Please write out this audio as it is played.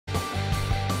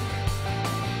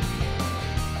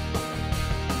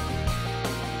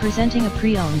Presenting a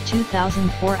pre-owned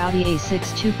 2004 Audi A6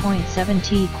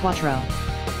 2.7T Quattro.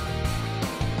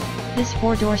 This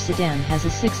four-door sedan has a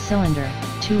 6-cylinder,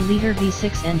 2-liter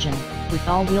V6 engine, with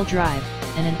all-wheel drive,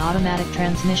 and an automatic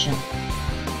transmission.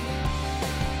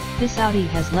 This Audi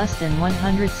has less than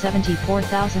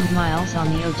 174,000 miles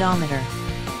on the odometer.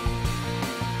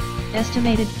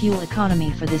 Estimated fuel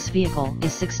economy for this vehicle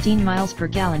is 16 miles per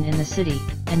gallon in the city,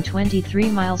 and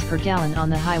 23 miles per gallon on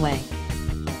the highway.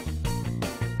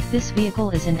 This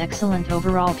vehicle is in excellent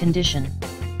overall condition.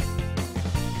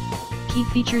 Key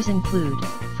features include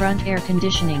front air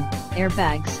conditioning,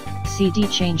 airbags, CD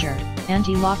changer,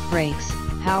 anti-lock brakes,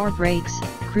 power brakes,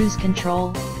 cruise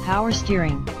control, power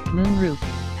steering, moonroof,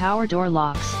 power door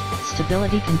locks,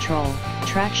 stability control,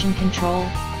 traction control,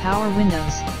 power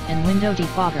windows, and window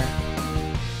defogger.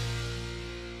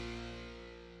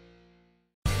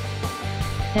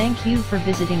 Thank you for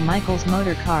visiting Michael's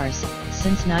Motorcars.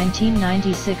 Since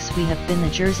 1996 we have been the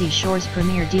Jersey Shore's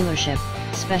premier dealership,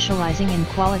 specializing in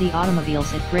quality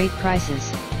automobiles at great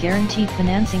prices, guaranteed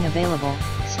financing available.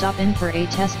 Stop in for a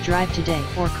test drive today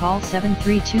or call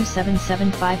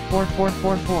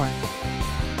 732-775-4444.